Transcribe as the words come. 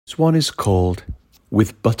One is called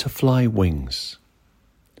With Butterfly Wings.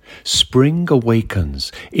 Spring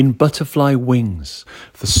awakens in butterfly wings,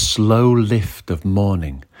 the slow lift of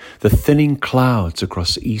morning, the thinning clouds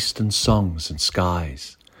across eastern songs and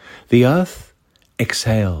skies. The earth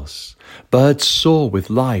exhales, birds soar with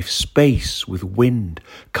life, space with wind,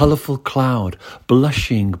 colourful cloud,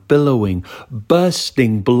 blushing, billowing,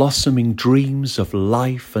 bursting, blossoming dreams of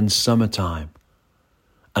life and summertime.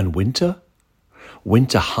 And winter?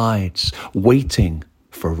 Winter hides, waiting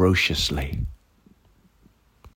ferociously.